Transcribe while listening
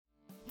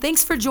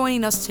Thanks for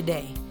joining us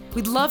today.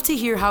 We'd love to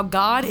hear how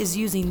God is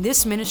using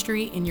this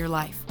ministry in your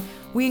life.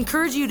 We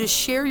encourage you to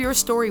share your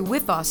story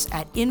with us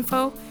at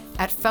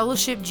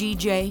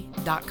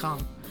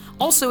info@fellowshipgj.com.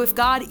 Also, if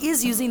God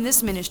is using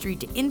this ministry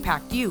to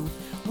impact you,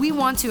 we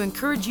want to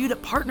encourage you to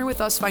partner with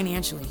us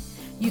financially.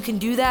 You can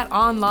do that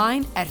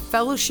online at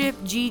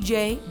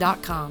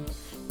fellowshipgj.com.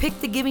 Pick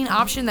the giving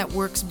option that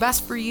works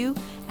best for you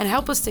and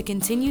help us to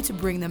continue to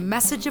bring the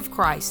message of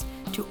Christ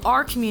to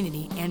our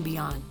community and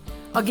beyond.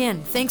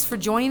 Again, thanks for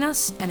joining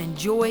us and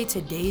enjoy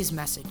today's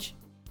message.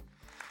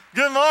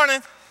 Good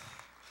morning.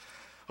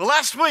 Well,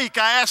 last week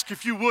I asked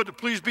if you would to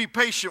please be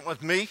patient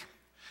with me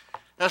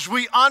as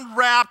we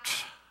unwrapped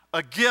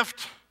a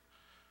gift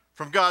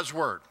from God's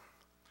Word.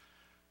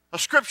 A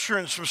scripture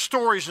and some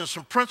stories and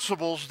some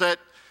principles that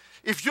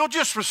if you'll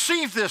just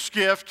receive this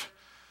gift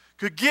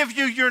could give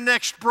you your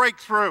next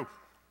breakthrough,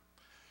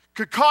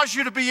 could cause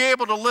you to be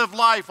able to live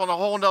life on a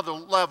whole nother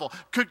level,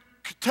 could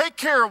take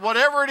care of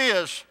whatever it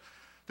is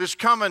that's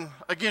coming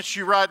against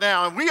you right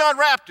now. And we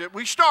unwrapped it.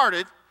 We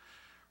started.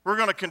 We're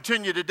going to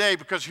continue today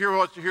because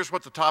here's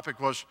what the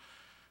topic was.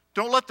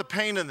 Don't let the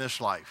pain in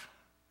this life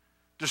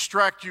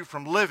distract you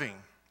from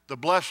living the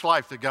blessed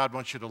life that God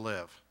wants you to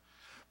live.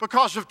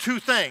 Because of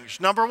two things.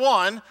 Number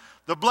one,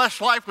 the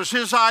blessed life was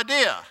His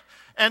idea.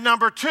 And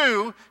number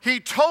two, He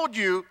told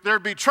you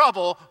there'd be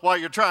trouble while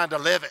you're trying to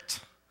live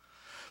it.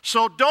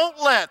 So don't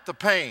let the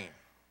pain,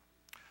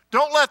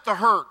 don't let the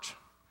hurt,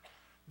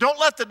 don't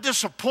let the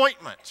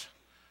disappointment,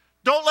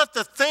 don't let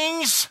the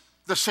things,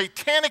 the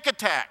satanic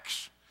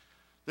attacks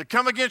that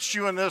come against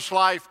you in this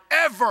life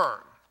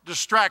ever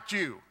distract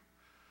you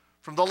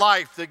from the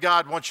life that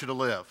God wants you to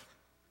live.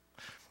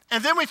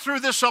 And then we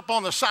threw this up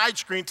on the side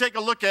screen. Take a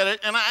look at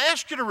it, and I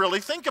asked you to really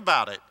think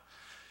about it.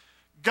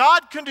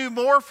 God can do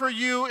more for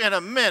you in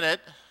a minute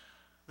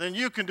than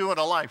you can do in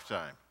a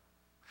lifetime.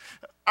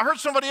 I heard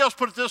somebody else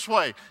put it this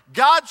way.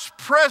 God's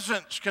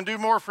presence can do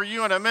more for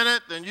you in a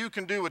minute than you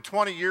can do with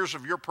 20 years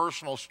of your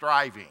personal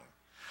striving.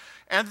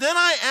 And then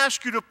I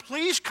ask you to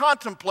please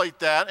contemplate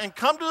that and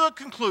come to a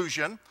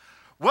conclusion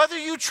whether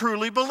you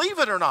truly believe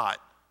it or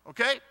not,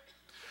 okay?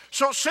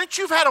 So since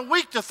you've had a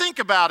week to think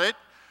about it,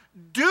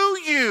 do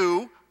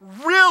you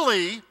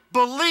really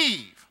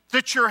believe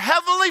that your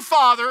Heavenly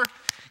Father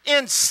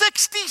in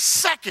 60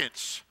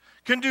 seconds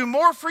can do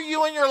more for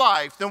you in your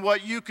life than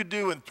what you could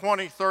do in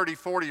 20, 30,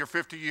 40, or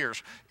 50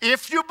 years?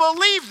 If you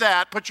believe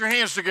that, put your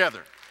hands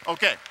together.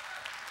 Okay.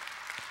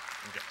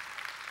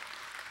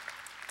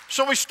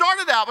 So we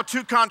started out with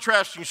two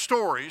contrasting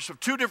stories of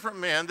two different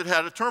men that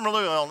had a terminal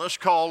illness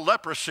called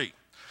leprosy.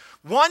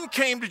 One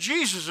came to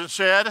Jesus and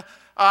said,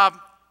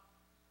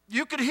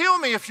 you could heal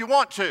me if you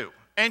want to.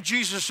 And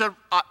Jesus said,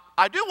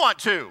 I do want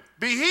to.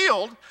 Be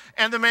healed.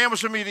 And the man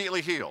was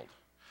immediately healed.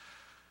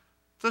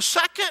 The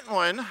second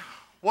one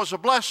was a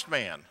blessed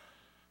man.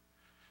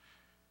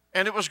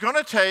 And it was going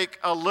to take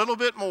a little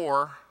bit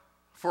more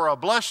for a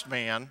blessed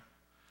man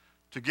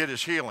to get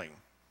his healing.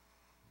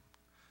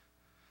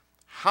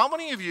 How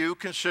many of you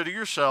consider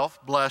yourself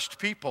blessed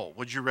people?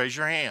 Would you raise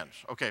your hands?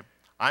 Okay,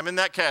 I'm in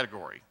that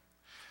category.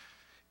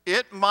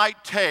 It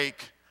might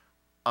take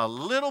a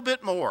little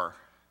bit more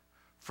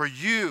for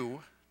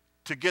you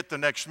to get the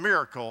next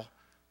miracle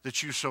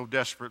that you so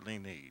desperately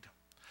need.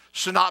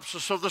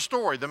 Synopsis of the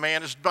story. The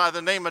man is by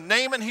the name of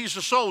Naaman. He's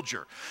a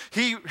soldier.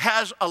 He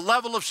has a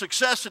level of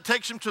success that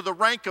takes him to the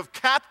rank of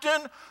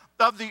captain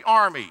of the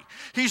army.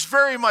 He's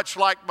very much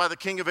liked by the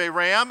king of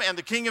Aram, and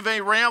the king of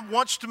Aram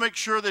wants to make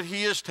sure that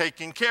he is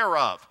taken care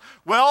of.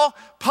 Well,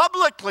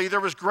 publicly there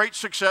was great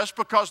success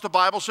because the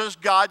Bible says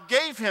God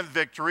gave him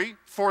victory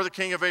for the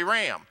king of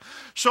Aram.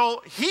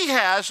 So he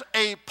has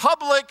a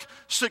public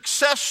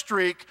success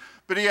streak,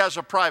 but he has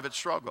a private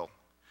struggle.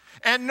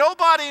 And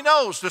nobody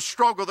knows the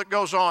struggle that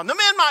goes on. The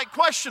men might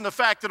question the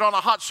fact that on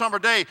a hot summer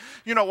day,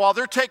 while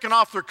they're taking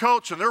off their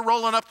coats and they're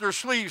rolling up their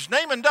sleeves,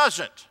 Naaman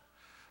doesn't.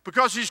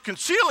 Because he's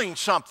concealing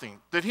something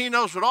that he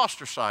knows would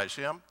ostracize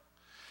him.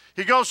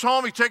 He goes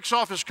home, he takes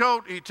off his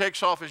coat, he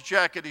takes off his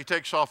jacket, he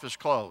takes off his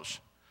clothes.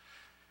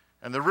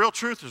 And the real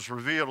truth is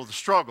revealed of the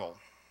struggle,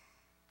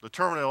 the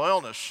terminal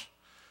illness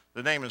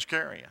that Naaman's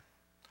carrying.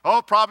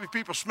 Oh, probably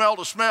people smelled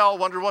a smell,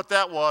 wondered what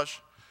that was.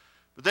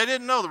 But they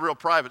didn't know the real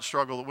private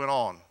struggle that went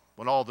on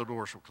when all the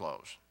doors were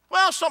closed.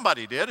 Well,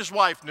 somebody did. His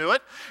wife knew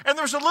it. And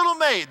there was a little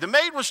maid. The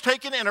maid was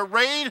taken in a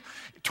raid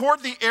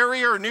toward the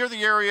area or near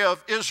the area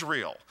of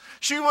Israel.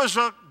 She was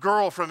a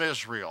girl from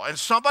Israel. And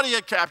somebody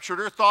had captured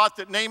her, thought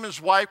that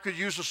Naaman's wife could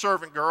use a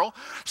servant girl.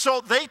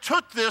 So they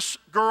took this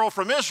girl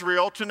from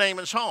Israel to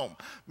Naaman's home.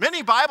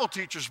 Many Bible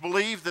teachers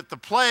believe that the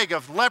plague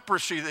of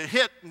leprosy that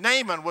hit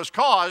Naaman was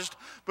caused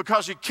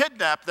because he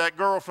kidnapped that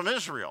girl from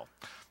Israel.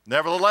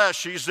 Nevertheless,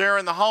 she's there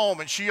in the home,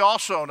 and she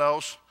also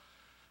knows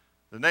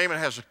that Naaman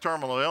has a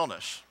terminal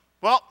illness.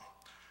 Well,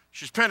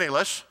 she's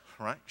penniless,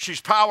 right? She's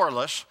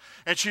powerless,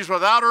 and she's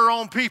without her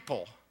own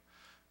people.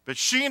 But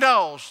she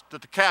knows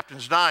that the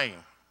captain's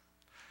dying,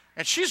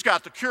 and she's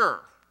got the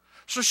cure.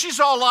 So she's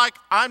all like,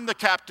 I'm the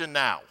captain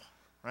now,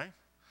 right?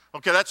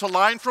 Okay, that's a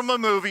line from a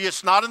movie.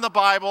 It's not in the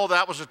Bible.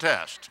 That was a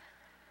test.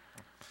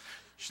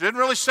 She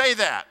didn't really say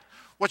that.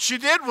 What she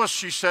did was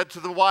she said to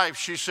the wife,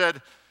 she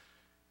said,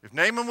 if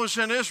Naaman was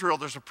in Israel,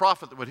 there's a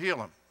prophet that would heal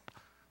him.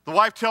 The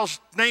wife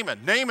tells Naaman.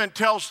 Naaman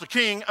tells the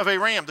king of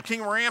Aram. The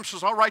king of Aram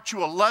says, I'll write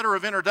you a letter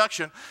of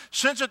introduction.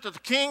 Sends it to the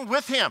king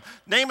with him.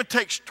 Naaman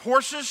takes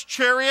horses,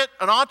 chariot,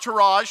 an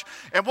entourage,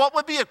 and what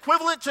would be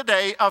equivalent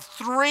today of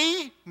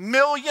 $3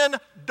 million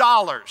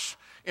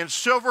in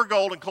silver,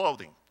 gold, and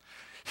clothing.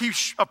 He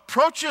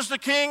approaches the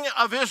king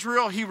of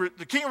Israel.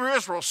 The king of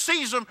Israel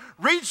sees him,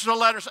 reads the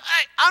letter, says,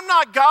 hey, I'm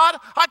not God.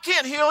 I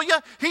can't heal you.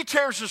 He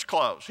tears his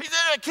clothes.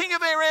 The king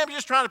of Aram is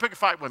just trying to pick a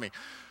fight with me.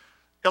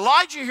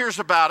 Elijah hears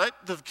about it.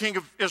 The king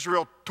of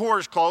Israel tore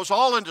his clothes,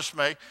 all in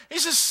dismay. He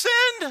says,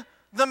 send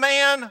the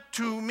man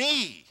to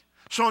me.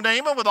 So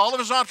Naaman, with all of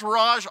his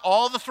entourage,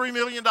 all the $3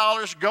 million,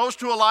 goes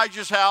to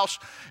Elijah's house.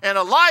 And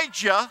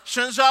Elijah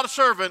sends out a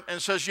servant and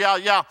says,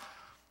 yeah,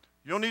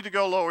 you'll need to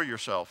go lower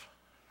yourself.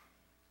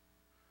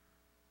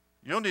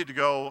 You'll need to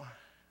go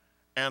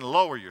and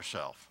lower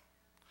yourself.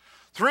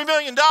 $3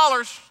 million,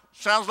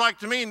 sounds like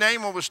to me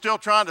Naaman was still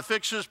trying to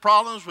fix his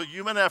problems with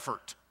human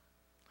effort.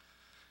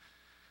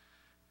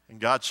 And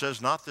God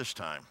says, not this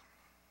time.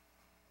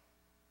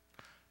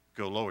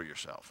 Go lower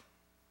yourself.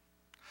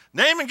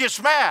 Naaman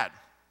gets mad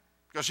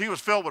because he was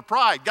filled with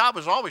pride. God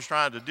was always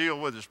trying to deal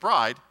with his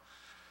pride.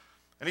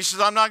 And he says,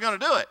 I'm not going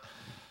to do it.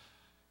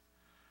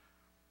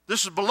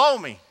 This is below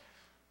me.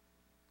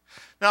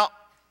 Now,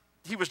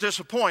 he was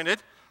disappointed,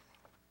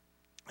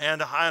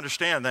 and I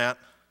understand that.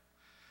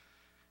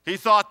 He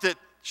thought that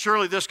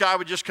surely this guy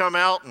would just come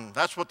out, and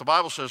that's what the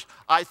Bible says.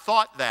 I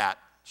thought that.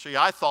 See,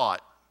 I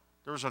thought.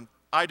 There was an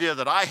idea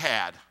that I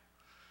had,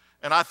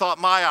 and I thought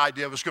my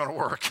idea was going to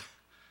work.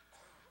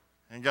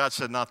 And God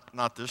said,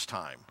 not this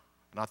time.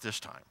 Not this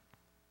time.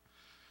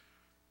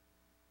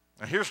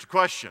 Now here's the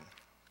question.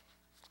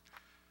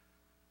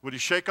 Would he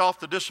shake off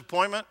the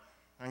disappointment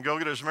and go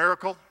get his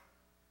miracle?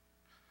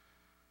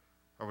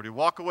 Or would he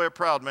walk away a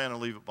proud man and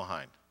leave it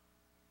behind?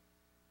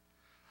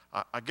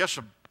 I guess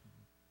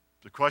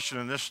the question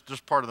in this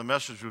part of the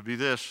message would be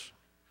this.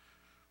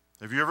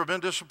 Have you ever been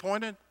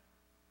disappointed?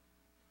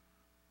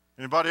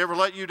 Anybody ever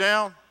let you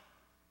down?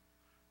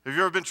 Have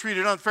you ever been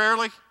treated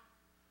unfairly?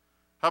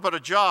 How about a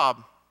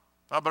job?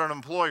 How about an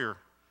employer?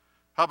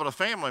 How about a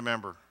family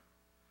member?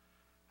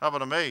 How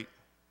about a mate?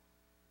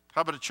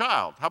 How about a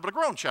child? How about a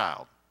grown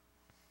child?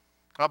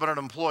 How about an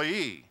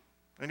employee?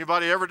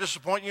 Anybody ever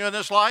disappoint you in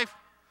this life?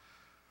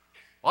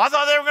 Well, I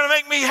thought they were going to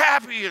make me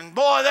happy, and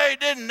boy, they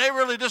didn't. They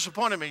really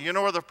disappointed me. You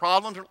know where the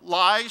problem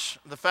lies?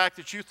 The fact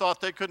that you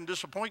thought they couldn't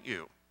disappoint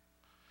you.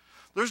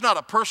 There's not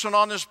a person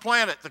on this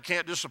planet that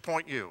can't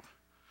disappoint you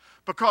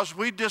because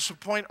we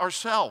disappoint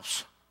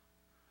ourselves.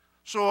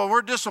 So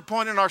we're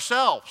disappointing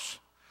ourselves.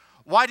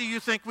 Why do you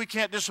think we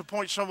can't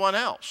disappoint someone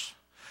else?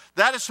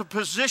 That is a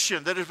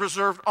position that is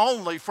reserved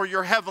only for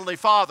your Heavenly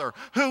Father,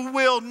 who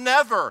will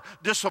never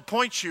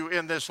disappoint you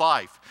in this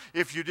life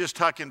if you just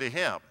tuck into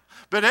Him.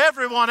 But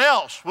everyone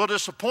else will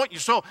disappoint you.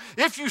 So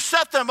if you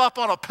set them up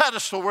on a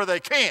pedestal where they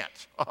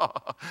can't,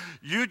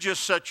 you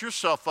just set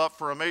yourself up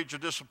for a major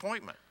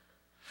disappointment.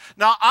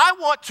 Now, I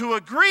want to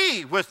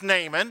agree with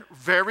Naaman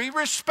very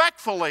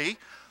respectfully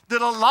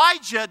that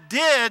Elijah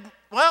did,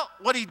 well,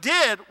 what he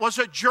did was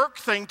a jerk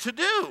thing to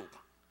do.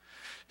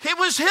 It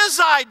was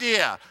his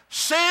idea.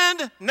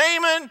 Send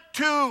Naaman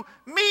to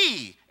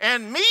me.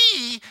 And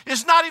me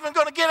is not even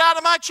going to get out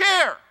of my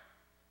chair.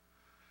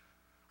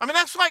 I mean,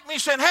 that's like me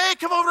saying, hey,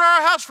 come over to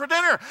our house for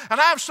dinner,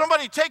 and I have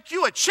somebody take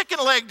you a chicken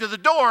leg to the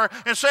door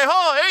and say,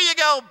 oh, there you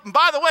go. And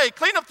by the way,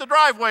 clean up the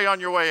driveway on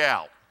your way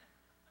out.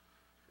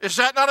 Is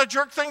that not a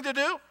jerk thing to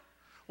do?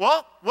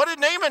 Well, what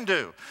did Naaman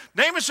do?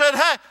 Naaman said,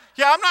 hey,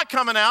 yeah, I'm not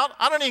coming out.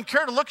 I don't even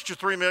care to look at your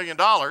 $3 million.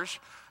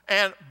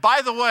 And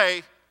by the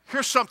way,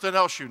 here's something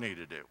else you need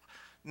to do.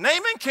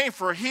 Naaman came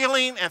for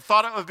healing and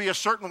thought it would be a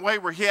certain way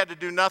where he had to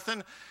do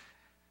nothing.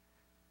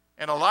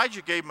 And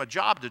Elijah gave him a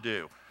job to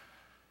do.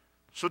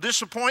 So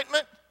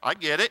disappointment, I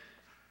get it.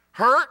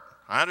 Hurt,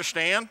 I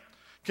understand.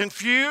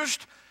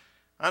 Confused,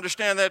 I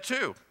understand that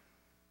too.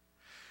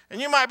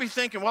 And you might be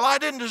thinking, well, I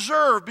didn't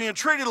deserve being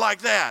treated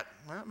like that.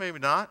 Well, maybe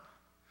not.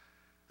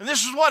 And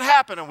this is what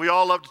happened, and we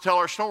all love to tell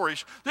our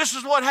stories. This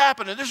is what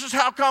happened, and this is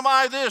how come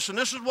I this, and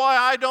this is why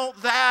I don't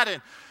that.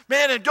 And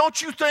man, and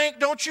don't you think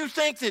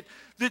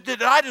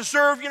that I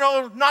deserve,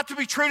 not to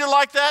be treated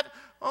like that?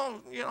 Oh,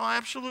 I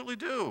absolutely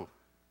do.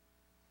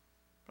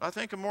 But I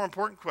think a more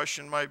important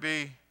question might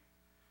be,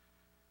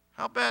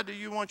 how bad do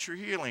you want your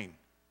healing?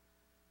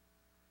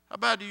 How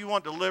bad do you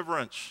want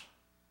deliverance?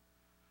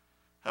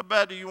 How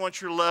bad do you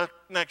want your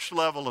next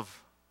level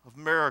of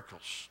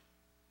miracles?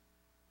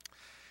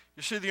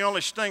 You see, the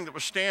only thing that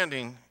was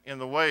standing in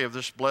the way of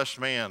this blessed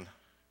man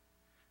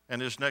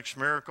and his next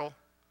miracle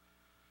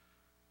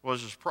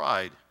was his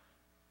pride.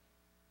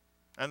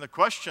 And the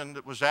question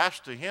that was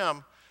asked to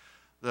him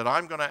that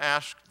I'm going to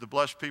ask the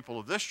blessed people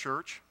of this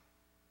church,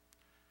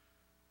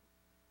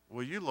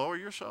 will you lower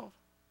yourself?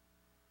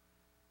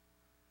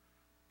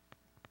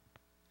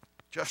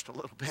 Just a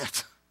little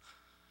bit.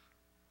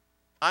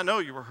 I know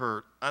you were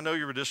hurt. I know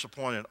you were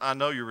disappointed. I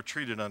know you were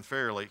treated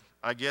unfairly.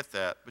 I get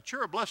that. But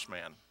you're a blessed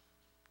man.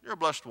 You're a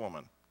blessed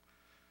woman.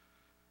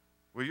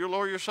 Will you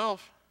lower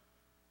yourself?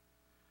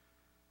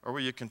 Or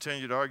will you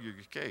continue to argue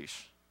your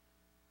case?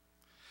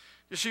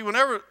 You see,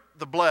 whenever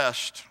the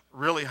blessed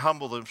really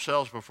humble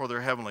themselves before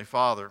their Heavenly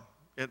Father,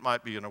 it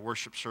might be in a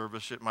worship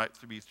service, it might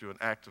be through an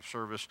act of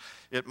service,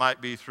 it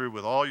might be through,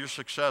 with all your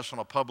success on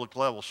a public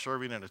level,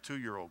 serving in a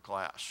 2-year-old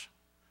class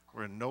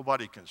where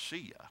nobody can see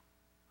you.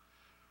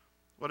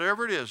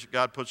 Whatever it is that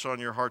God puts on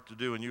your heart to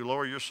do and you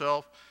lower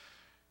yourself,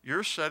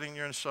 you're setting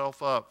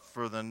yourself up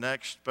for the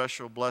next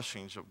special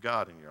blessings of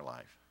God in your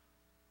life.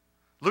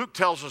 Luke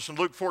tells us in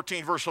Luke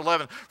 14, verse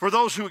 11, for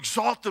those who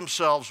exalt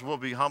themselves will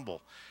be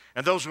humble,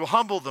 and those who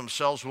humble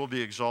themselves will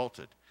be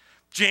exalted.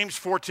 James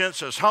 4:10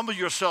 says, humble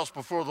yourselves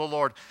before the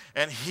Lord,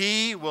 and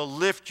he will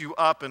lift you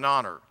up in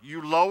honor.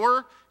 You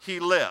lower, he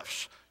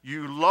lifts.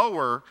 You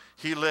lower,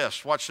 he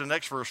lifts. Watch the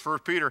next verse, 1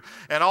 Peter.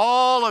 And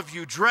all of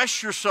you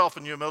dress yourself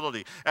in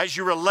humility as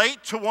you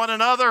relate to one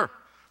another.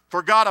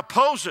 For God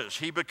opposes,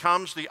 he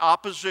becomes the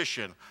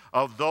opposition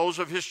of those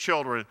of his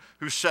children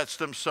who sets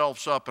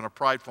themselves up in a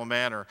prideful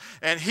manner.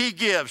 And he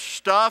gives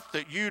stuff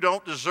that you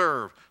don't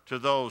deserve to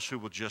those who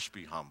will just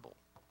be humble.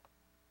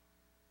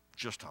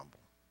 Just humble.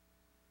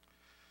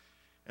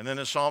 And then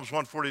in Psalms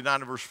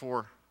 149 verse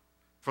 4,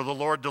 for the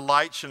Lord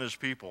delights in his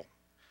people,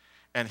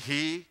 and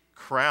he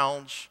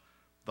crowns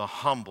the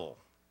humble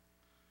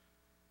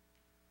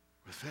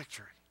with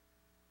victory.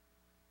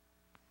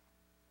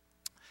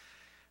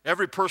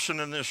 Every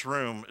person in this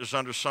room is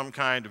under some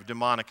kind of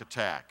demonic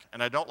attack.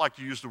 And I don't like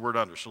to use the word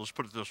under, so let's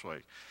put it this way.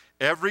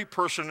 Every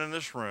person in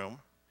this room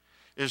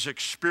is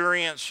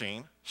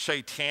experiencing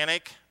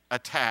satanic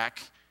attack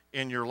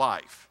in your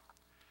life.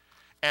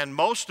 And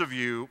most of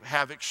you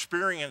have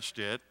experienced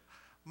it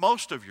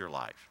most of your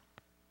life.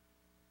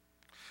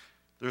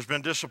 There's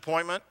been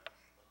disappointment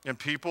in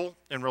people,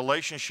 in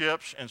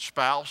relationships, in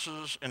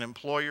spouses, in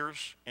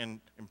employers, in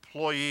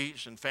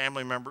employees, and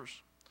family members,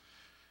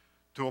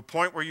 to a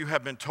point where you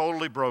have been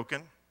totally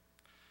broken.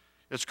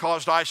 It's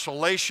caused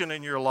isolation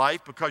in your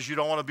life because you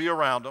don't want to be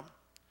around them.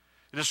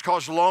 It has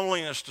caused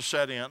loneliness to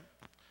set in.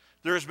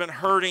 There has been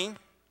hurting.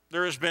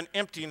 There has been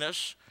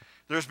emptiness.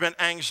 There's been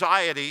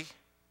anxiety.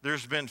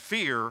 There's been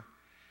fear.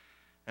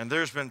 And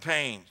there's been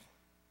pain.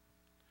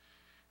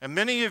 And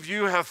many of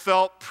you have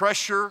felt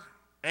pressure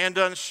and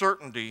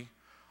uncertainty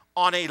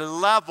on a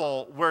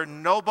level where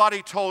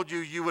nobody told you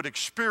you would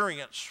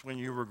experience when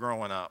you were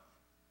growing up.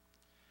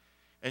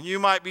 And you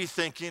might be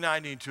thinking, I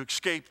need to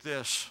escape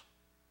this.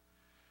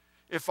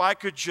 If I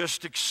could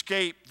just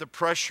escape the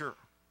pressure.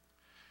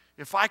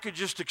 If I could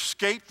just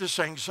escape this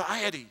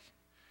anxiety.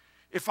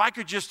 If I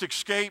could just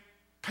escape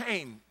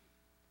pain.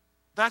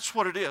 That's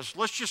what it is.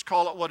 Let's just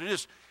call it what it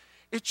is.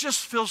 It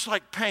just feels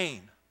like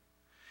pain.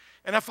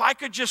 And if I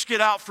could just get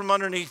out from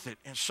underneath it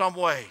in some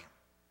way.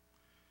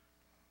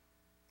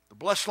 The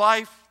blessed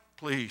life,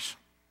 please.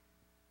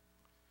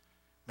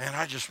 Man,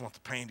 I just want the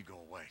pain to go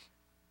away.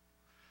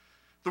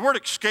 The word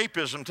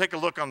escapism, take a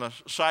look on the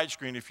side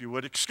screen if you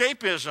would.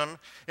 Escapism,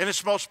 in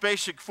its most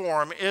basic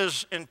form,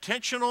 is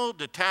intentional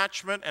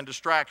detachment and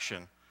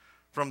distraction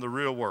from the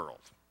real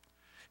world.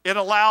 It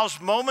allows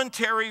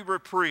momentary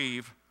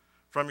reprieve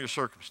from your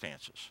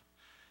circumstances.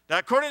 Now,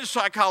 according to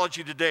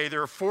psychology today,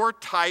 there are 4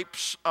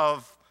 types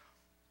of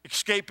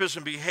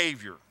escapism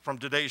behavior from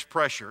today's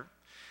pressure.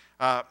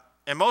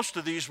 And most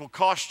of these will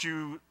cost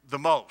you the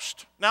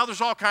most. Now,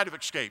 there's all kinds of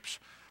escapes.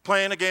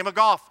 Playing a game of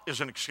golf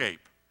is an escape.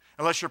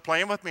 Unless you're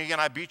playing with me and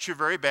I beat you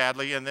very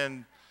badly, and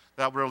then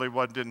that really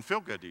didn't feel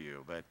good to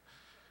you.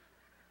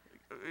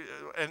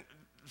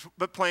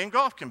 But playing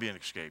golf can be an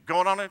escape.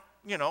 Going on a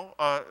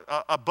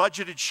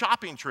budgeted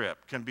shopping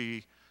trip can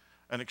be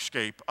an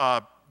escape.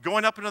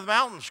 Going up into the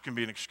mountains can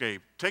be an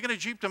escape. Taking a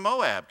Jeep to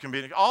Moab can be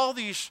an escape. All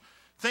these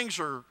things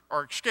are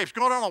escapes.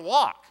 Going on a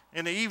walk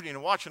in the evening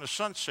and watching a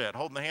sunset,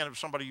 holding the hand of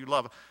somebody you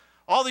love.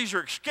 All these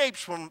are escapes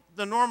from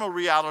the normal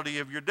reality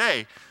of your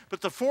day.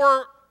 But the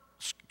 4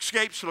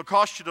 escapes that will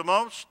cost you the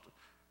most: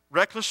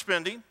 reckless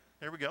spending,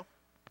 there we go,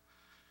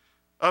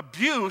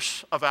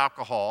 abuse of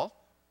alcohol,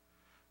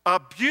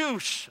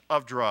 abuse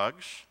of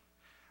drugs,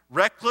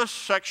 reckless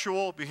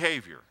sexual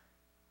behavior.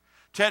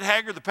 Ted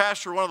Haggard, the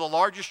pastor of one of the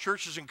largest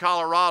churches in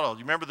Colorado, you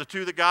remember the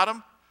 2 that got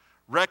him?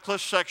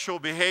 Reckless sexual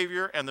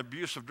behavior and the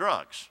abuse of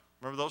drugs.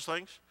 Remember those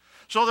things?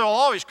 So they'll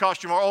always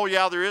cost you more. Oh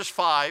yeah, there is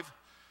 5.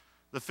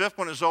 The 5th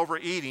one is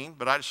overeating,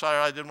 but I decided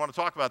I didn't want to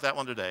talk about that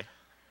one today.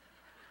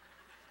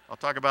 I'll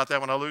talk about that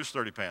when I lose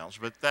 30 pounds,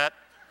 but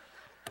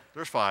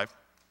there's 5.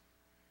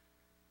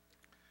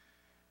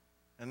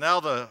 And now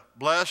the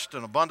blessed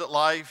and abundant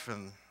life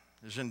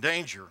is in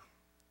danger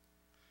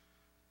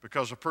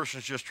because a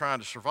person's just trying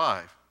to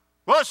survive.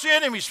 Well, it's the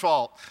enemy's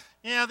fault.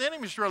 Yeah, the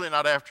enemy's really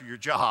not after your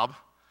job,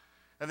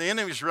 and the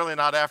enemy's really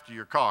not after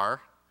your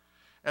car,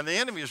 and the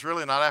enemy is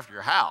really not after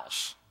your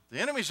house. The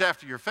enemy's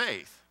after your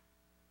faith.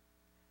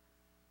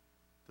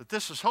 That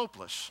this is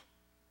hopeless,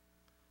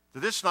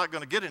 that it's not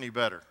going to get any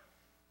better.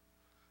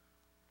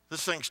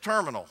 This thing's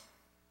terminal.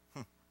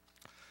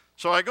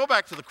 So I go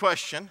back to the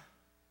question,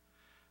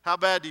 how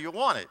bad do you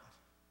want it?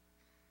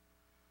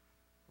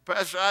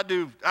 Pastor, I'd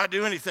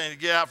do anything to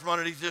get out from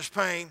underneath this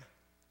pain.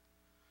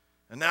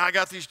 And now I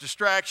got these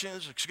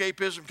distractions,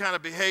 escapism kind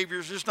of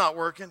behaviors. It's not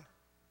working.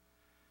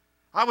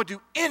 I would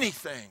do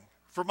anything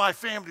for my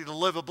family to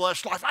live a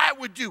blessed life. I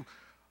would do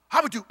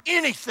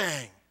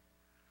anything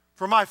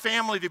for my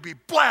family to be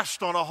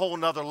blessed on a whole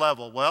nother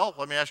level. Well,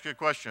 let me ask you a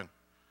question.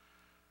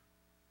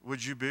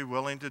 Would you be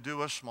willing to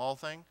do a small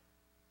thing?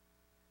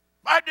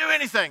 I'd do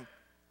anything.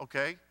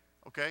 Okay.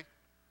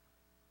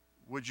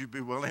 Would you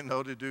be willing,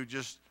 though, to do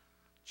just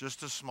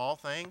a small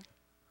thing?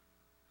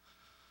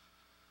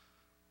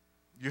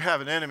 You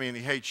have an enemy and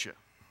he hates you.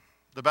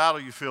 The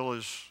battle you feel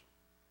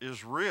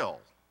is real.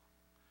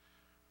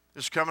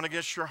 It's coming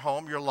against your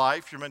home, your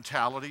life, your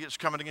mentality. It's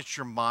coming against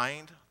your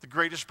mind. The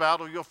greatest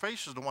battle you'll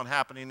face is the one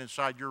happening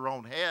inside your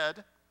own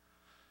head.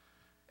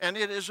 And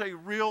it is a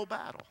real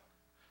battle.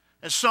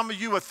 And some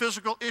of you with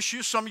physical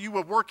issues, some of you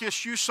with work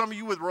issues, some of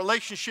you with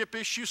relationship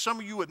issues, some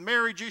of you with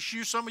marriage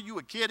issues, some of you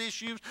with kid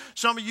issues,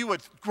 some of you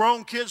with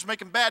grown kids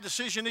making bad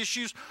decision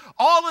issues.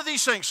 All of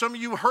these things, some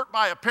of you hurt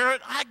by a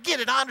parent. I get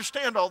it. I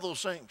understand all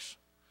those things.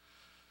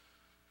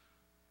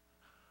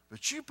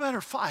 But you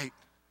better fight.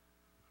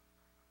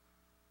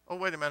 Oh,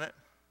 wait a minute.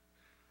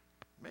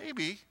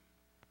 Maybe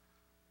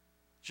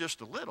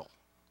just a little.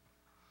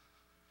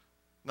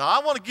 Now,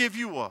 I want to give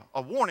you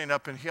a warning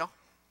up in here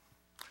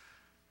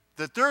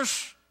that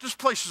this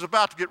place is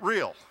about to get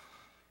real.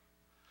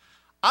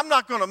 I'm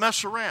not going to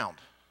mess around.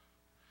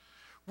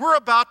 We're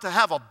about to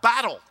have a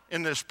battle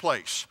in this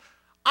place.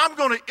 I'm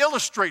going to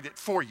illustrate it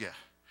for you.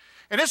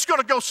 And it's going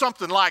to go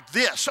something like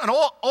this. And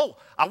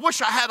I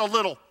wish I had a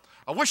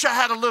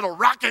little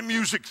rockin'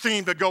 music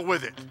theme to go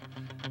with it.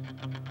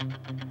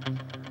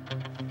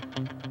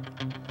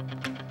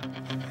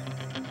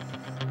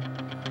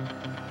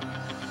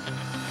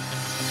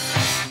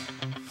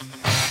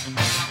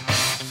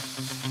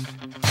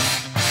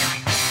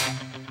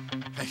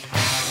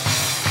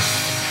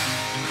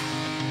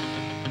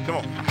 Come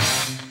on.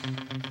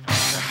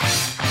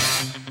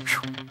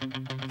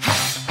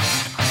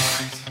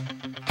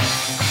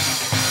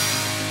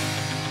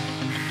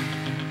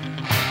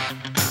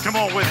 Come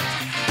on with it.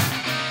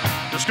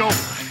 Let's go.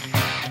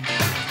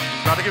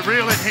 About to get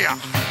real in here.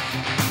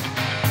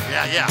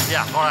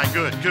 Yeah. All right,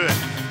 good.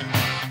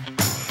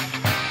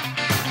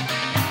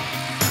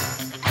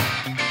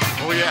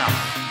 Oh, yeah.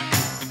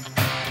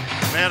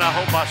 Man, I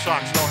hope my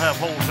socks don't have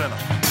holes in them.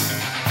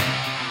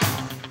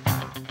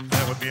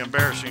 That would be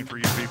embarrassing for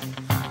you people.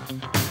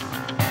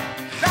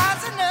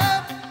 Rising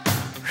up,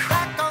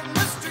 back on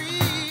the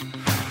street.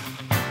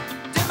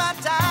 Did my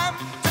time,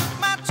 took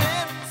my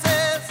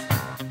chances.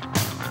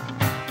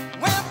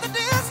 Went the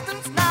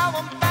distance, now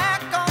I'm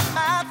back on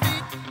my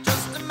feet.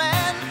 Just a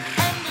man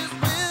and his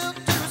will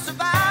to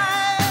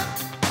survive.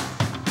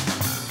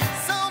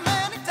 So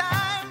many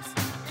times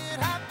it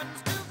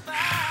happens too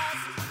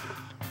fast.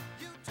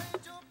 You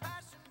trade your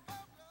passion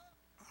for love.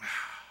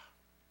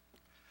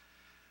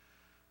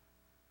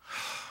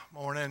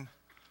 Morning.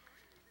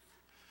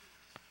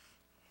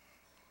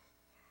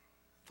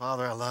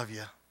 Father, I love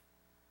you.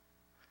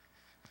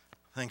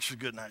 Thanks for a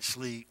good night's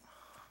sleep.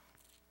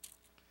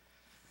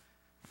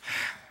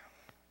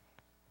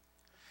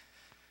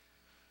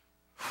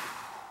 I'm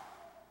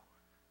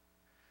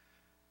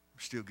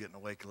still getting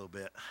awake a little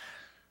bit.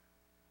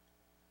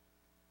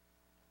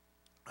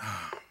 A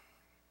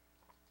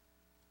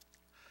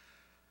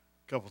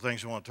couple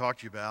things I want to talk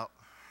to you about.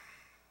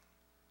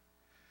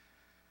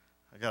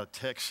 I got a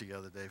text the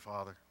other day,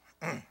 Father.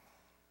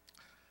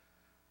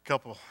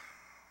 Couple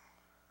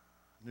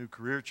new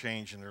career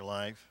change in their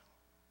life.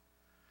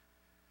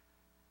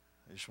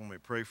 They just want me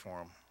to pray for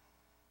them.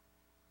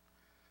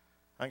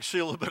 I can see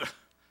a little bit of,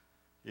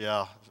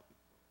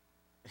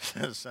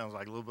 it sounds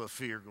like a little bit of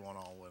fear going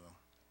on with them.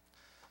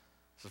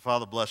 So,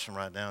 Father, bless them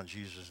right now in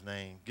Jesus'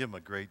 name. Give them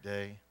a great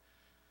day.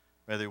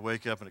 May they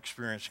wake up and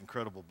experience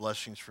incredible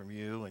blessings from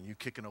you and you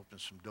kicking open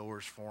some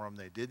doors for them.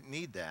 They didn't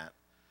need that.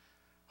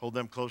 Hold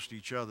them close to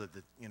each other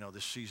that,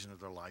 this season of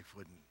their life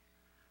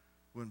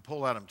wouldn't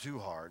pull at them too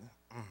hard.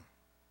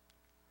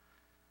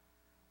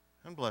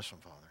 And bless them,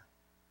 Father.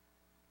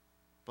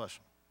 Bless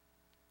them.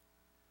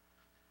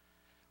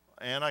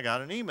 And I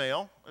got an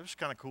email. It was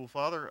kind of cool,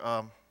 Father.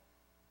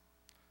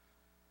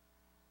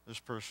 This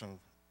person,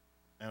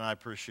 and I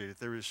appreciate it,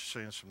 they were just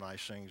saying some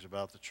nice things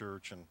about the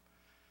church, and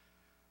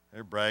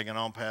they're bragging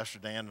on Pastor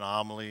Dan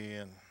Anomaly,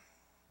 and,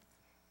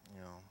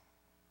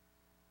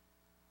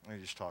 they're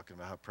just talking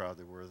about how proud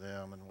they were of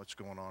them and what's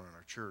going on in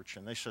our church.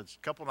 And they said a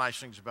couple nice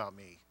things about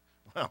me.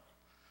 Well,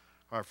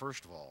 all right,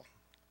 first of all,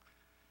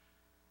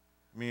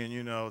 me and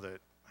you know that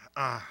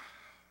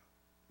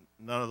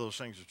none of those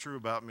things are true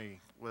about me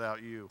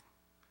without you.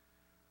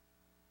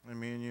 And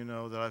me and you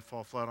know that I'd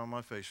fall flat on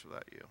my face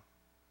without you.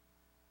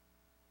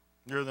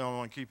 You're the only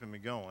one keeping me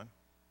going.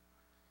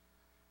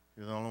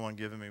 You're the only one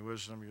giving me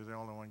wisdom. You're the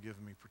only one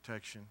giving me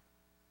protection.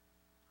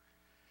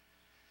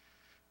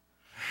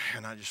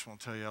 And I just want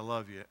to tell you I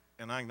love you,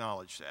 and I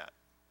acknowledge that.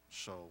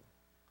 So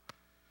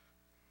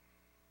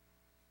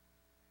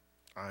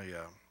I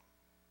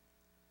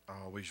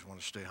I always want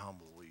to stay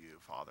humble with you,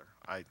 Father.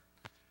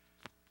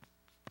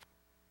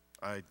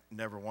 I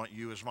never want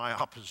you as my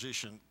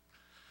opposition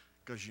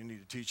because you need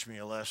to teach me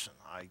a lesson.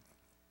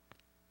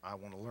 I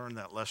want to learn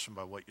that lesson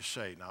by what you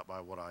say, not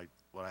by what I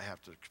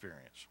have to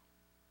experience.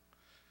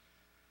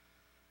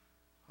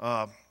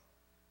 Out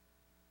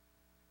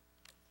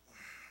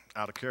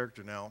of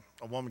character now.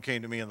 A woman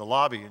came to me in the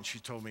lobby and she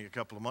told me a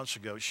couple of months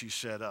ago, she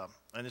said,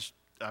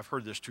 I've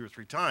heard this 2 or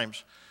 3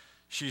 times,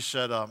 she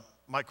said,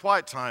 my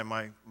quiet time,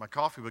 my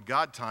coffee with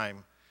God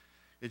time,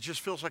 it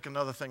just feels like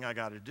another thing I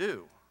got to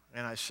do.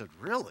 And I said,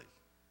 really?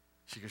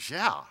 She goes,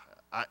 yeah,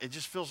 it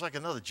just feels like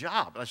another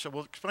job. And I said,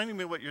 well, explain to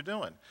me what you're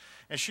doing.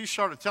 And she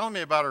started telling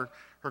me about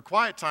her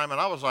quiet time, and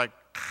I was like,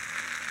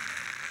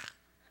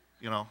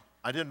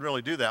 I didn't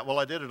really do that. Well,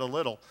 I did it a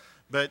little,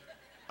 but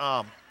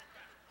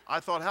I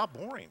thought, how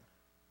boring.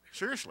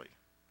 Seriously,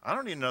 I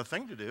don't need another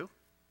thing to do.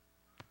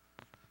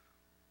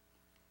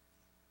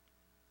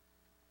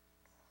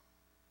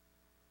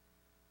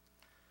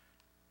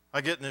 I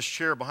get in this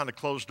chair behind a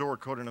closed door,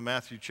 according to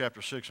Matthew chapter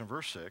 6 and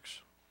verse 6,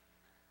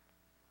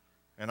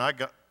 and I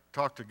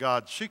talk to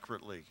God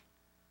secretly.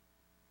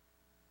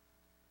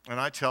 And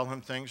I tell him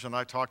things, and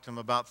I talk to him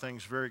about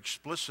things very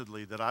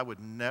explicitly that I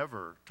would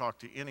never talk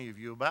to any of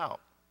you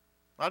about,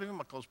 not even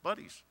my close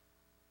buddies.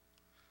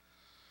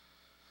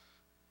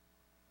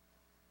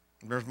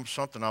 There's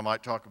something I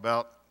might talk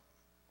about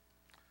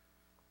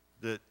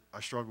that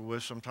I struggle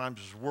with sometimes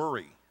is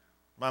worry.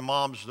 My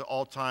mom's the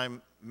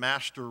all-time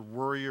master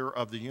worrier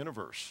of the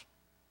universe.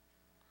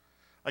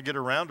 I get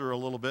around her a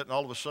little bit, and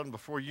all of a sudden,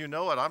 before you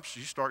know it,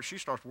 she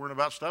starts worrying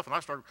about stuff, and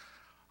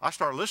I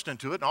start listening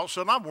to it, and all of a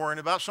sudden I'm worrying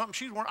about something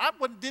she's worrying. I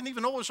didn't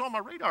even know it was on my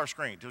radar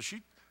screen until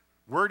she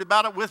worried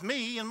about it with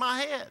me in my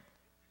head.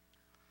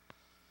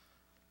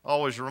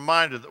 Always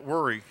reminded that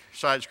worry,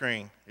 side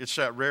screen, it's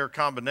that rare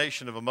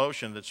combination of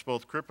emotion that's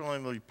both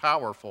cripplingly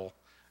powerful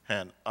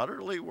and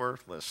utterly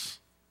worthless.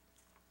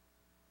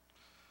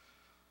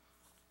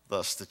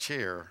 Thus the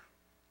chair.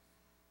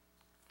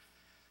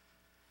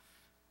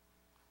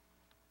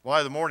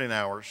 Why the morning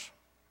hours?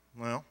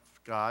 Well,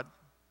 God,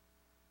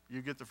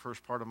 you get the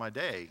first part of my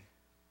day.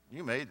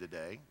 You made the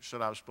day. You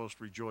said I was supposed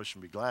to rejoice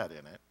and be glad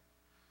in it.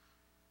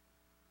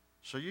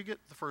 So you get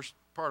the first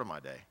part of my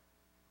day.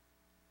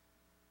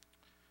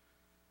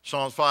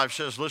 Psalms 5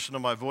 says, listen to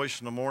my voice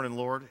in the morning,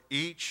 Lord.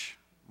 Each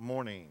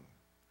morning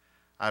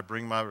I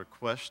bring my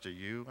request to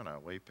you and I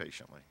wait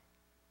patiently.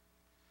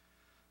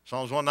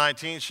 Psalms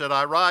 119 said,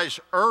 I rise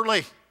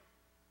early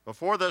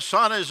before the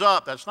sun is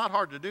up. That's not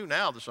hard to do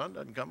now. The sun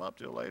doesn't come up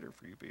till later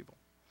for you people.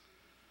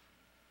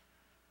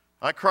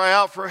 I cry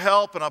out for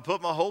help and I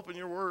put my hope in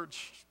your words.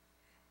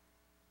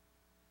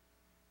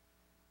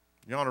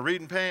 You on a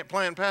reading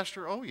plan,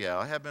 Pastor? Oh, yeah,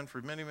 I have been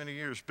for many, many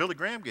years. Billy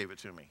Graham gave it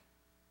to me.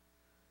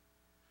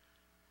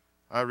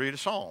 I read a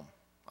psalm.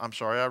 I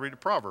read a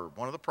proverb,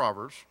 one of the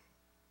Proverbs,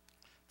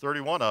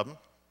 31 of them.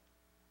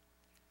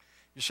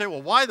 You say,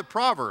 well, why the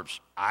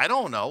Proverbs? I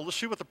don't know. Let's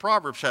see what the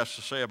Proverbs has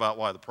to say about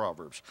why the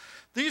Proverbs.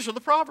 These are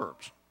the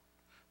Proverbs.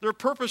 Their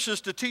purpose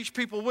is to teach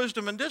people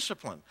wisdom and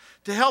discipline,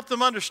 to help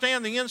them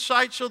understand the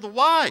insights of the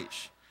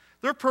wise.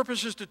 Their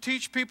purpose is to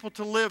teach people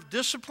to live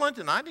disciplined,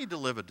 and I need to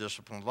live a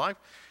disciplined life,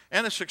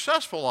 and a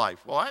successful life.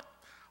 Well,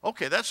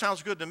 okay, that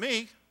sounds good to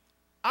me.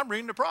 I'm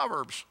reading the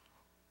Proverbs.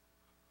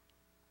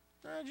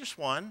 Just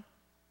one.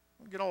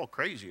 Don't get all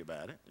crazy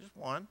about it. Just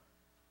one.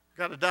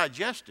 Got to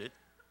digest it.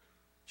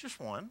 Just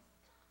one.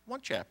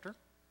 One chapter.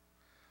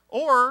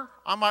 Or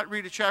I might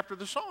read a chapter of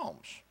the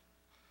Psalms.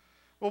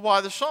 Well,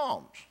 why the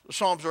Psalms? The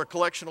Psalms are a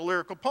collection of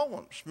lyrical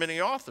poems, many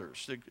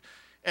authors.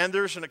 And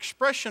there's an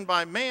expression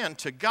by man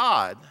to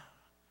God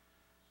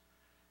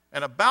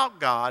and about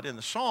God in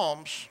the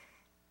Psalms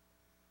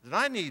that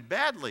I need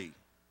badly.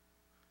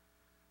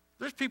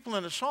 There's people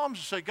in the Psalms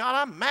that say, God,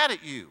 I'm mad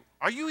at you.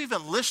 Are you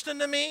even listening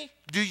to me?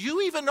 Do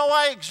you even know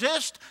I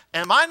exist?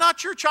 Am I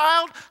not your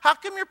child? How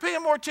come you're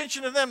paying more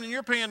attention to them than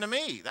you're paying to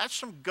me? That's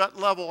some gut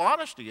level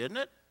honesty, isn't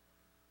it?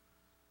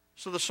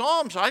 So the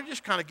Psalms, I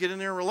just kind of get in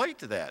there and relate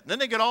to that. And then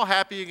they get all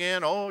happy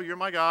again. Oh, you're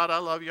my God. I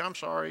love you. I'm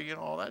sorry.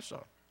 All that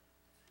stuff.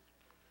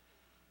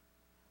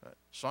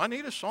 So I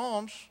need a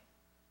Psalms.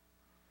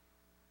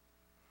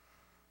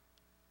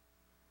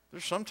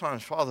 There's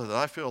sometimes, Father, that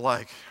I feel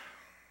like,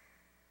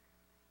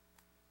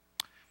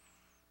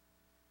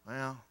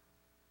 well,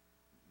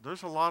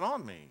 there's a lot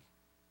on me.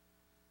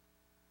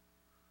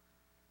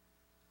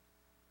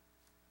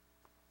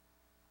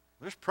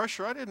 There's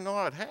pressure I didn't know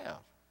I'd have.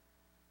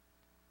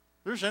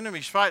 There's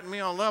enemies fighting me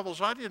on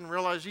levels I didn't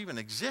realize even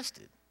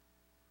existed.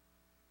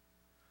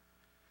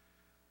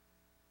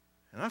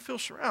 And I feel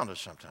surrounded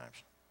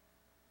sometimes.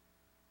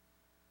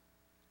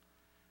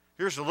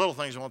 Here's the little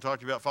things I want to talk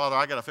to you about. Father,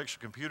 I got to fix a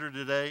computer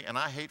today, and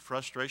I hate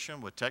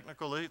frustration with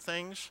technical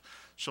things.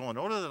 So in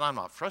order that I'm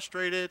not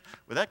frustrated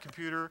with that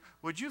computer,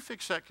 would you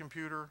fix that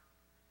computer?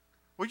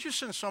 Would you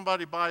send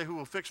somebody by who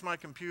will fix my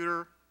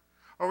computer?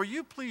 Or will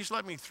you please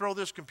let me throw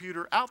this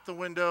computer out the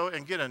window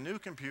and get a new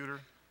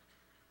computer?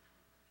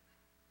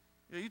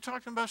 You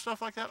talking about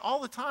stuff like that all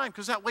the time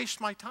because that wastes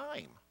my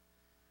time.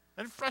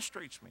 And it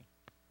frustrates me.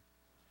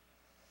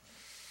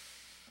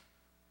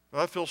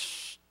 Well, I feel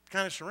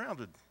kind of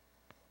surrounded.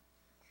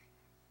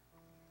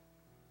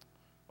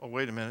 Oh,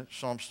 wait a minute.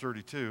 Psalms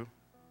 32.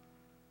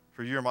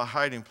 For you are my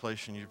hiding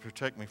place, and you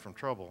protect me from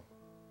trouble.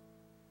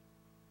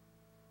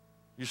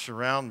 You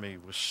surround me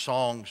with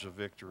songs of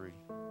victory.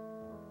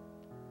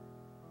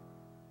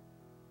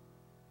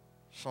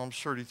 Psalms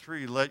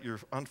 33, let your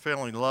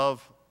unfailing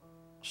love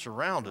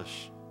surround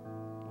us,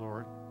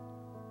 Lord.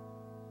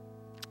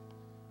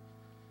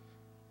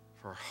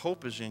 For our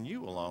hope is in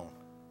you alone.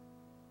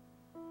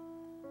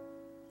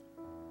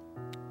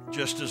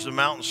 Just as the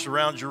mountains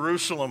surround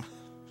Jerusalem,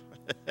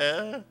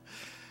 so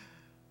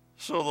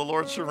the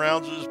Lord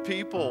surrounds his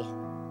people,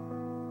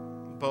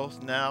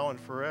 both now and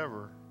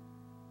forever.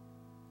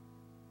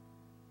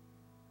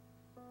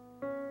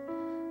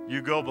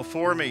 You go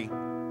before me,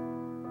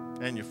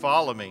 and you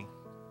follow me,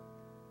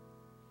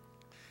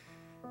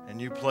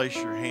 and you place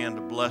your hand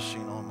of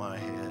blessing on my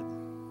head.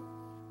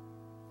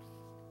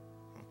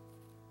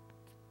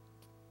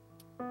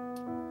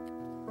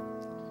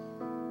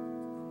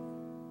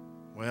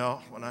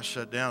 Well, when I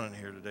sat down in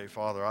here today,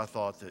 Father, I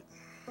thought that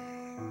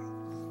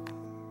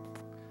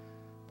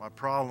my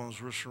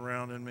problems were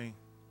surrounding me.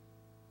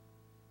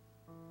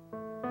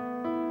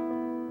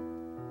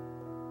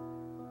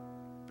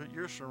 But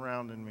you're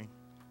surrounding me.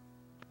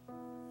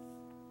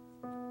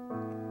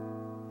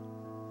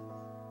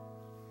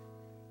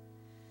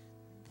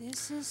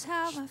 This is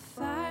how I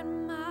fight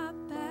my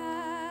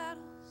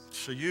battles.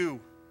 So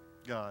you,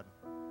 God,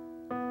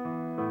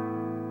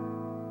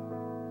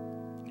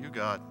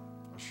 are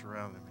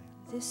surrounding me.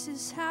 This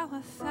is how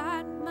I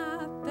fight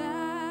my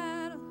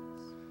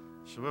battles.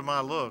 So it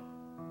might look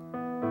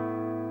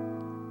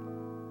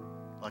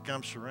like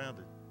I'm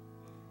surrounded,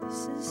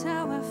 This is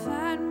how I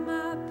fight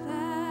my battles.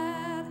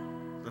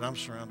 but I'm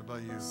surrounded by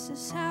you. This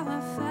is how I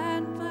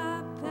fight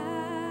my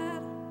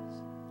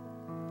battles.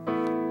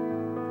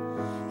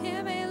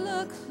 It may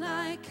look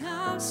like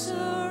I'm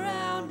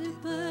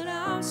surrounded, but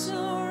I'm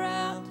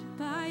surrounded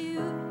by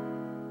you.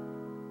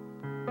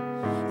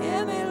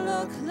 It may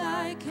look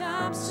like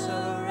I'm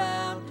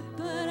surrounded,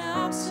 but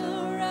I'm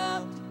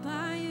surrounded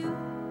by you.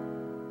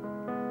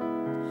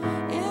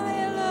 It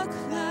may look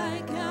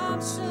like I'm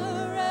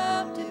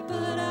surrounded,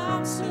 but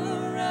I'm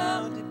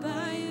surrounded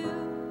by you.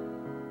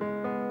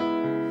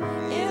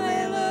 It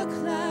may look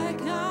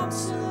like I'm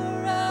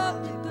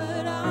surrounded,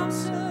 but I'm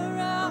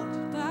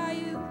surrounded by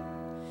you.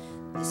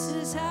 This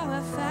is how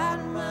I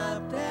fight my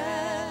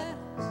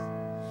battles.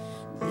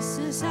 This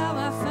is how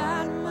I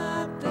fight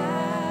my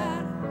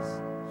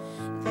battles.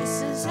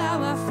 This is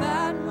how I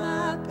fight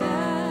my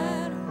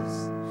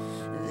battles.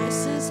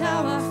 This is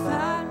how I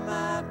fight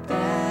my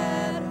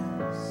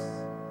battles.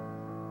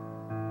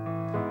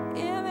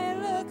 It may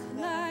look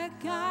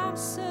like I'm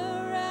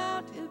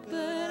surrounded,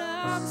 but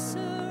I'm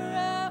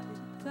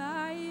surrounded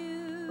by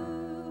you.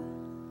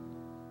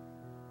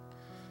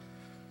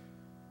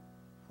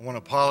 I want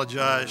to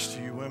apologize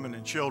to you women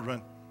and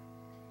children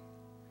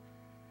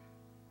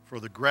for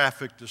the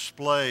graphic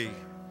display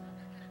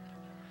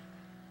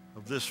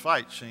of this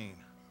fight scene.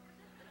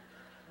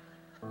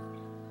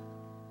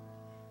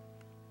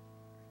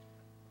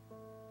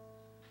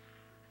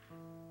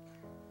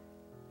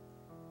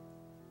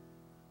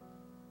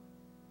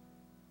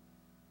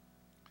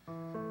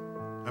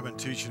 I've been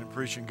teaching and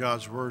preaching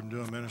God's Word and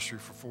doing ministry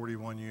for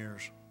 41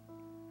 years.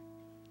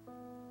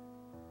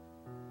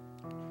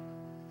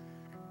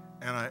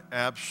 And I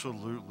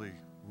absolutely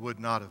would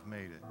not have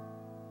made it.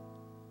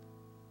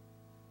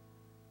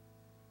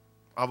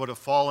 I would have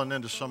fallen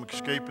into some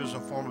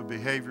escapism form of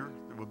behavior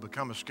that would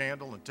become a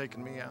scandal and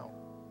taken me out.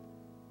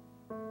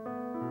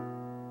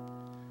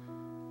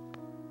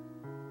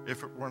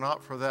 If it were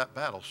not for that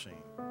battle scene.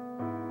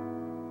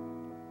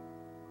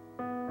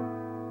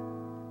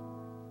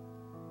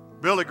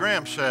 Billy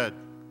Graham said,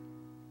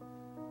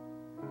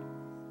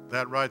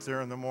 that right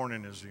there in the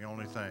morning is the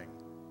only thing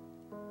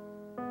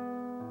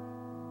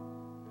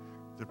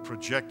that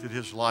projected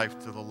his life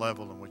to the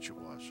level in which it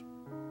was.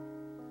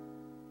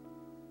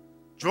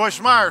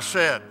 Joyce Meyer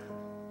said,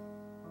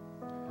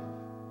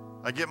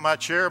 I get my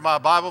chair, my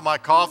Bible, my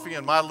coffee,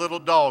 and my little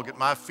dog at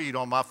my feet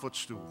on my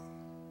footstool.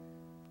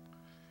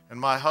 And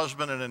my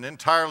husband in an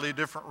entirely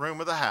different room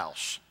of the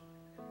house.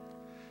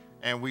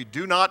 And we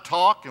do not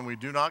talk and we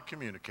do not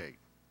communicate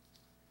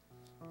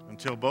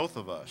until both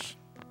of us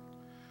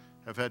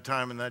have had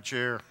time in that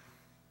chair.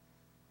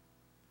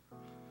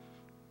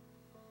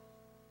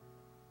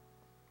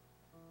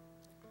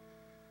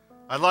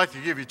 I'd like to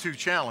give you two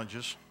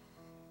challenges.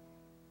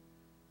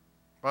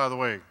 By the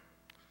way,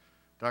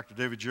 Dr.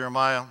 David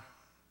Jeremiah,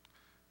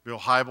 Bill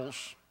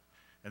Hybels,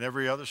 and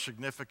every other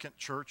significant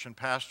church and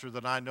pastor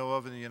that I know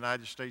of in the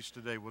United States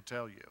today will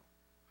tell you.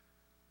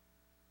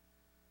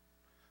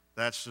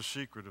 That's the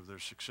secret of their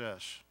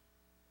success.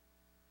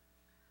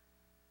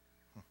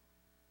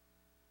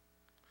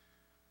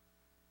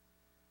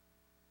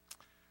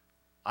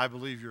 I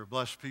believe you're a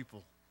blessed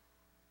people,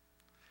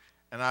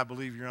 and I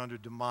believe you're under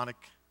demonic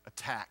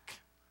attack,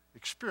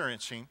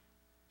 experiencing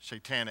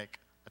satanic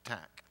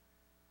attack.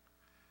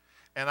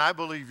 And I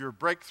believe your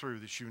breakthrough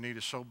that you need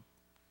is so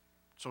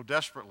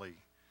desperately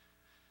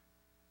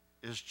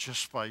is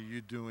just by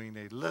you doing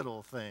a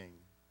little thing.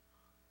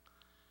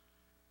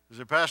 You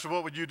say, Pastor,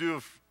 what would you do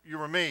if you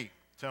were me?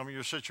 Tell me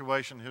your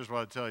situation. Here's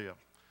what I'd tell you.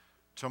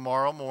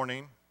 Tomorrow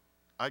morning,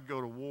 I'd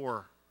go to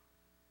war.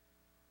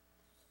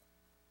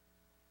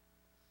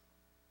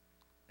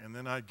 And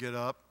then I'd get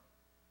up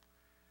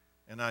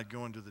and I'd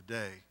go into the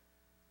day.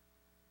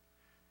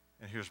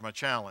 And here's my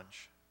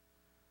challenge.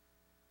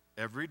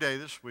 Every day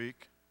this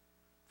week,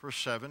 for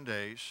 7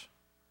 days,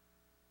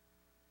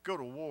 go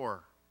to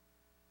war.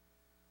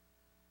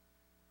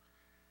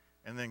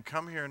 And then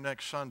come here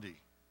next Sunday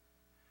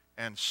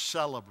and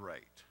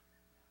celebrate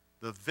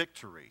the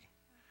victory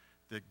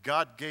that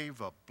God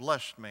gave a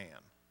blessed man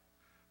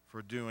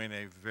for doing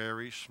a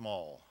very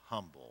small,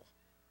 humble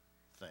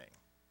thing.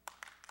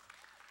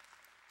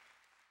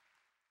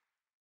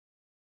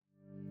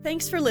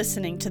 Thanks for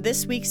listening to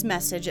this week's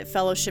message at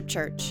Fellowship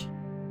Church.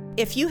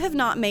 If you have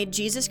not made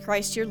Jesus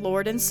Christ your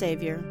Lord and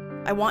Savior,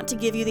 I want to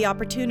give you the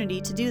opportunity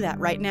to do that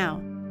right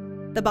now.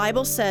 The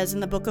Bible says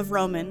in the book of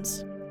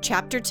Romans,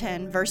 chapter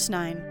 10, verse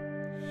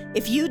 9,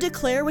 if you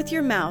declare with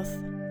your mouth,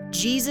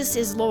 Jesus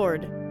is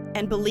Lord,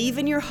 and believe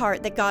in your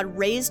heart that God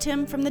raised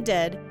him from the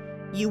dead,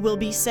 you will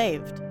be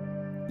saved.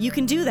 You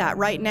can do that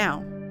right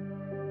now.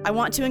 I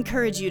want to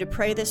encourage you to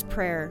pray this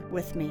prayer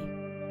with me.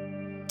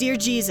 Dear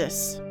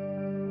Jesus,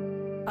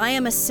 I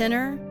am a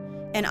sinner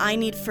and I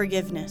need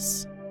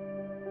forgiveness.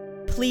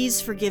 Please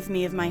forgive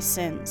me of my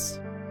sins.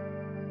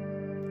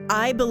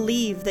 I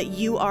believe that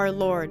you are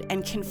Lord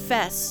and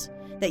confess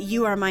that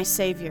you are my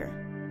Savior,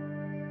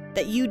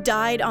 that you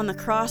died on the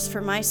cross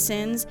for my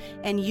sins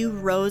and you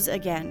rose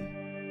again.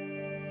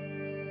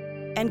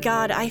 And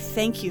God, I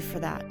thank you for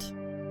that.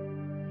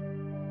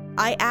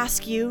 I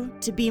ask you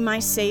to be my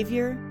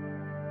Savior,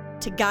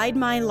 to guide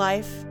my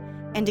life,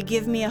 and to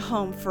give me a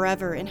home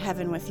forever in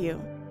heaven with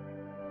you.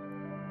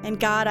 And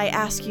God, I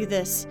ask you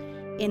this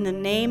in the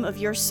name of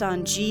your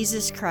Son,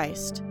 Jesus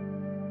Christ.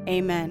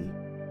 Amen.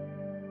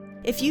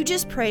 If you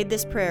just prayed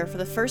this prayer for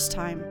the first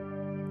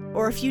time,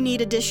 or if you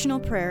need additional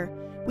prayer,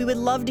 we would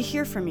love to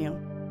hear from you.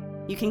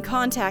 You can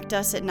contact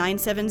us at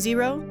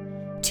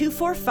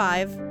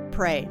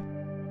 970-245-PRAY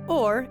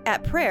or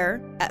at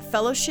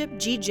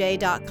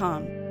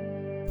prayer@fellowshipgj.com.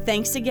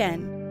 Thanks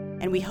again,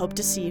 and we hope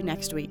to see you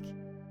next week.